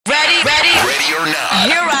or not.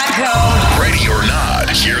 Here I come. Ready or not,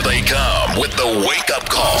 here they come with the wake-up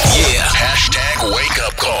call. Yeah. Hashtag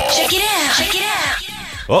wake-up call. Check it out. Check it out.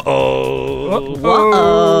 Uh-oh.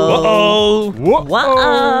 Whoa. Uh-oh. Whoa.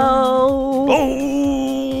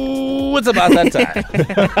 Oh, it's about that time.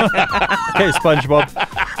 Okay, SpongeBob.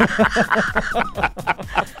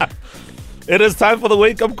 It is time for the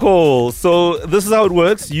wake-up call. So this is how it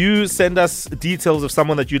works. You send us details of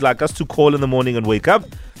someone that you'd like us to call in the morning and wake up,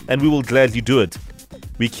 and we will gladly do it.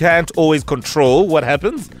 We can't always control what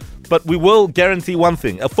happens, but we will guarantee one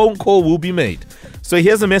thing. A phone call will be made. So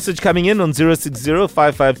here's a message coming in on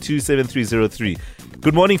 060-552-7303.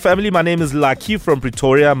 Good morning, family. My name is Lucky from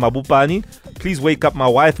Pretoria, Mabupani. Please wake up my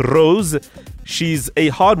wife, Rose. She's a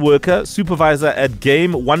hard worker, supervisor at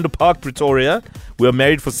Game Wonder Park, Pretoria. We are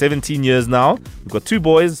married for 17 years now. We've got 2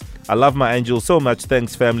 boys. I love my angel so much.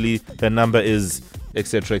 Thanks, family. Her number is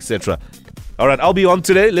etc., etc. All right, I'll be on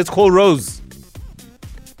today. Let's call Rose.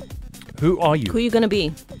 Who are you? Who are you going to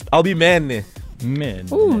be? I'll be man. Man.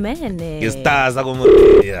 Oh, man. Yeah.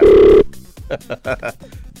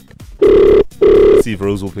 Let's see if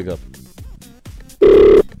Rose will pick up.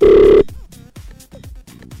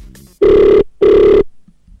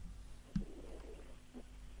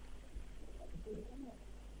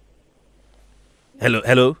 Hello.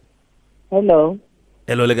 Hello. Hello,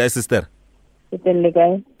 le guy, sister. Ke teng le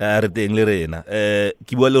kae? Re teng le rena.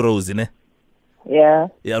 Ke bua le Rose ne? Yeah.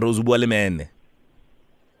 Ya Rose bua le Mene.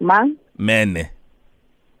 Mang? Mene.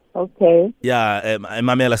 Okay. Ya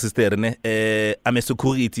mamela sister ne. I'm a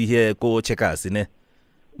security here ko Checkers ne.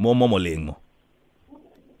 Mo moleng mo.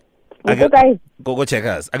 Uko kae? Go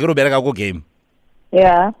Checkers. Agero bereka go game.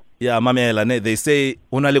 Yeah. Ya mamela ne, they say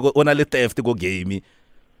ona le theft go game.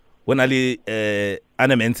 When Ali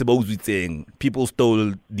anamense ba utswitseng, people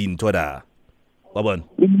stole dintho da. Wa bona?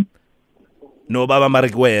 No baba mare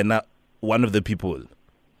ke wena, one of the people.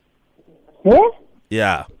 Eh?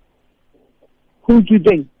 Yeah. Who do you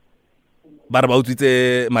think? Ba re ba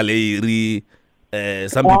utswitse Maleri,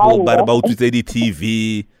 some people ba re ba utswitse di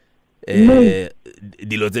TV,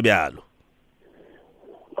 dilo tse byalo.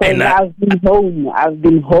 And I've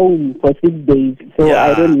been home for 6 days, so yeah.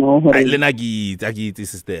 I don't know. I lena git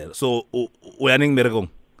sister. So o ya neng merekong?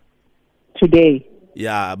 Today.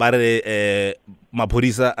 Yeah, ba re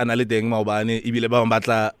maphodisa ana le teng maobane ibile ba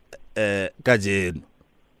batla ka jeno.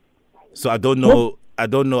 So I don't know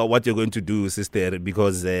what you're going to do, sister,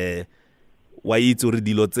 because wa itse re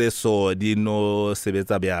dilo tse so di no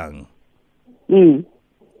sebetsa byang.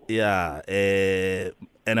 Yeah,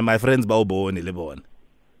 and my friends ba o bone le bona.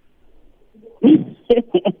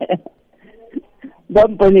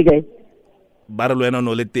 Bumpy guy. Ba re lwena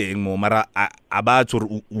no le teng mo mara a ba tshore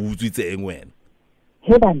o utswitse eng wena.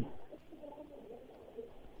 Heban.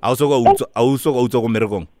 A o so go utso go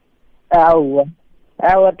merekong. Awa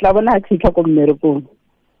tla bona ha tlhika go merekong.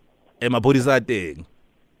 Maphodisa a teng.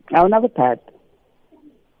 A ona bothata.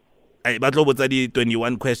 Ai ba tlo botsa di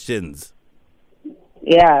 21 questions.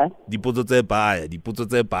 Yeah. Dipotso tse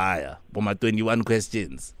baya bo ma 21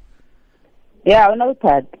 questions. Yeah, ona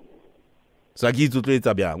bothata. So a ke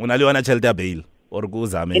itsotletsa byang. Ona le yona tšhelete ya bail or go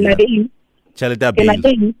zame. Ina ding.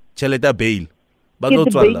 Tšhelete ya bail. Ba tlo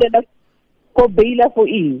tswalla. Ko baila for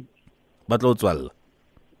in. Ba tlo tswalla.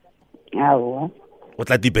 Awa. O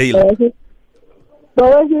tla di bail.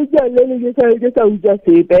 Ba se tsale le ke sa uja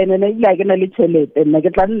sepe ene ne ila ke na le tšhelete nna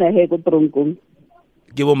ke tla nna he go tronkong.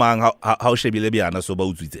 Ke bo mang ha o shebile byana so ba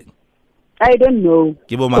utswitseng? I don't know.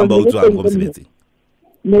 Ke bo mang ba utswang go msebetsing?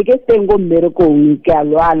 Ne ke teng go mmerekong ke a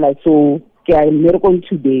lwala so ke a mmerekong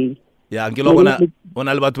today. Ya ke lo bona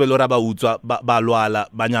ona le batho ba le ra ba utswa ba lwala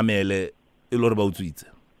ba nyamele e lo re ba utswitse.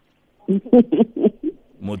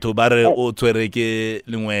 Motho ba re o tshwere ke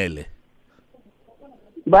lengwele.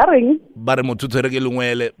 Ba reng? Ba re motho tshwere ke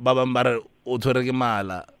lengwele ba bang ba re o tshwere ke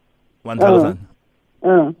mala 1000.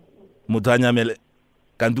 Motho a nyamele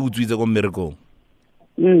kanti utswitse go mmerekong.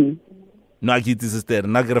 No a kitse sister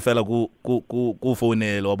na ke re fela ku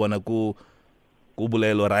founela wa bona ku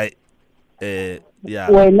bulelo right yeah.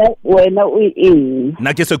 Wena o eng?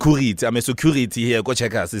 Na ke security, I'm a security here go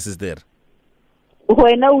Checkers sister.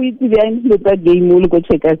 Wena o itse byang le tsa game o le go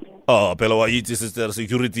Checkers? Oh, pela wa itse sister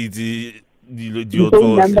security di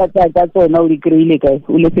otso. Namba tsa tsona o di kreile kae?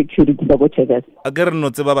 O le security ba go Checkers. A ke re no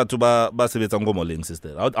tseba batho ba sebetsang go moleng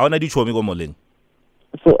sister. A ona di chomi go moleng.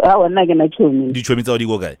 So a wona ke na chomi. Di chomi tsa o di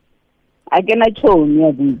go kae? A ke na chomi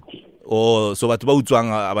ya buti. Oh, so batho ba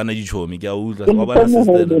utswang a bana di chomi ke a utla ba bana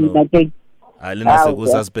sister. I le na se go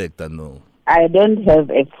suspect no. I don't have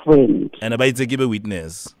a friend. And ba itse ke be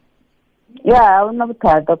witness. Yeah, una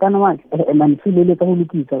bothata kana man filele ka go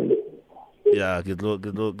lokisa. Yeah, ke tlo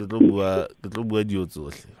bua dio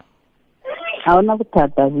tsohle. Ha ona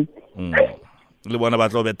bothata Le bona ba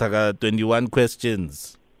tlo betha ka 21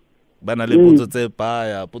 questions. Bana le potso tse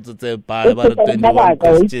paya ba re 21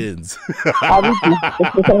 questions.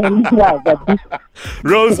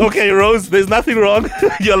 Rose, okay, Rose, there's nothing wrong.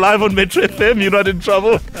 You're live on Metro FM. You're not in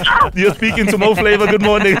trouble. You're speaking to Mo Flavor. Good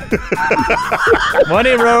morning.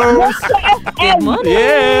 Morning, Rose. Good morning.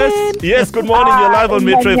 Yes, good morning. You're live on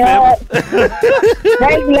Metro FM.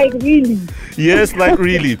 like really. Yes, like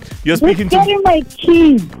really. You're speaking Just to... getting my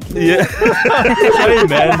keys. Yeah. Sorry,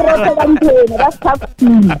 man. That's tough.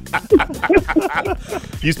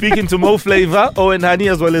 You're speaking to Mo Flavor, Owen Honey,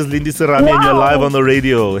 as well as Lindy Serame, and you're live on the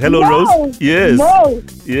radio. Hello, No. Rose. Yes. No.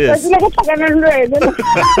 Yes.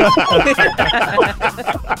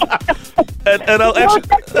 And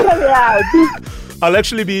I'll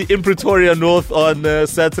actually be in Pretoria North on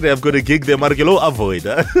Saturday. I've got a gig there. Margelo avoid.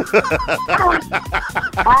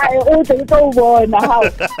 I also go on how.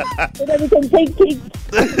 So that we can take kids.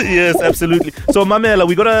 Yes, absolutely. So, Mamela,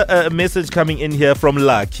 we got a message coming in here from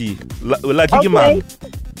Lucky. Lucky Okay.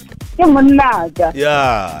 Gimam.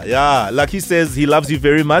 Yeah. Lucky says he loves you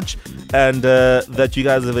very much and that you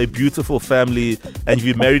guys have a beautiful family and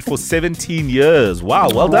you've been married for 17 years. Wow,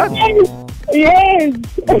 well done. Yes.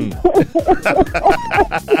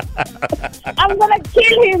 I'm gonna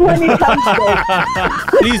kill him when he comes back.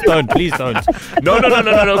 Please don't. No,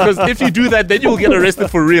 because if you do that, then you'll get arrested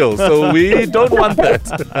for real. So we don't want that.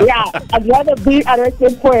 Yeah, I'd rather be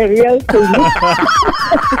arrested for a real thing.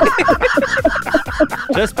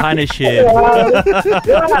 Just punish him. I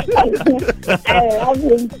love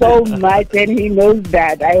him so much and he knows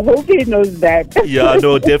that. I hope he knows that. Yeah,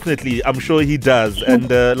 no, definitely. I'm sure he does.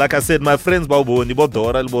 And like I said, my friends, Bauboni,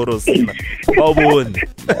 Bodora, Borosina, Bauboni.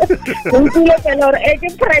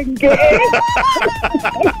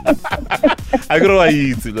 I grow a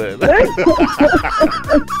eat.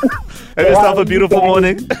 Have yourself a beautiful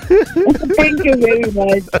morning. Thank you very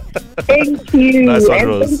much. Thank you. Nice one, and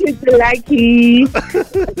Rose. thank you to Lucky.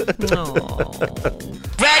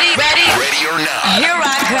 Ready? Ready or not? Here I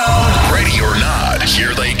go. Ready or not?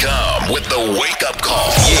 Here they come with the wake up call.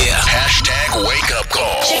 Yeah. Hashtag wake up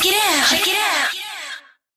call. Check it out.